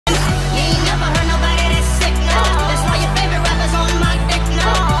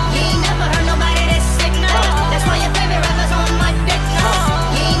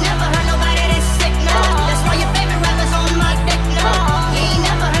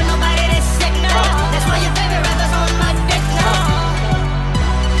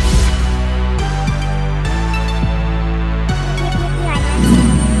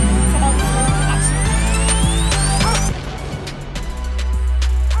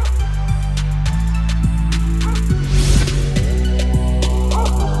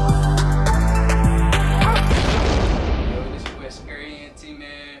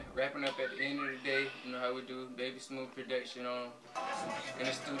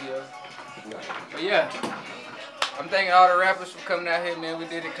But yeah, I'm thanking all the rappers for coming out here, man. We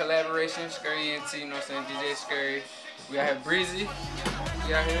did a collaboration, Scurry ENT, you know what I'm saying, DJ Scurry. We got here Breezy,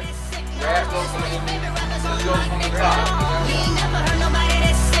 we out here. Rap, let's go from the top.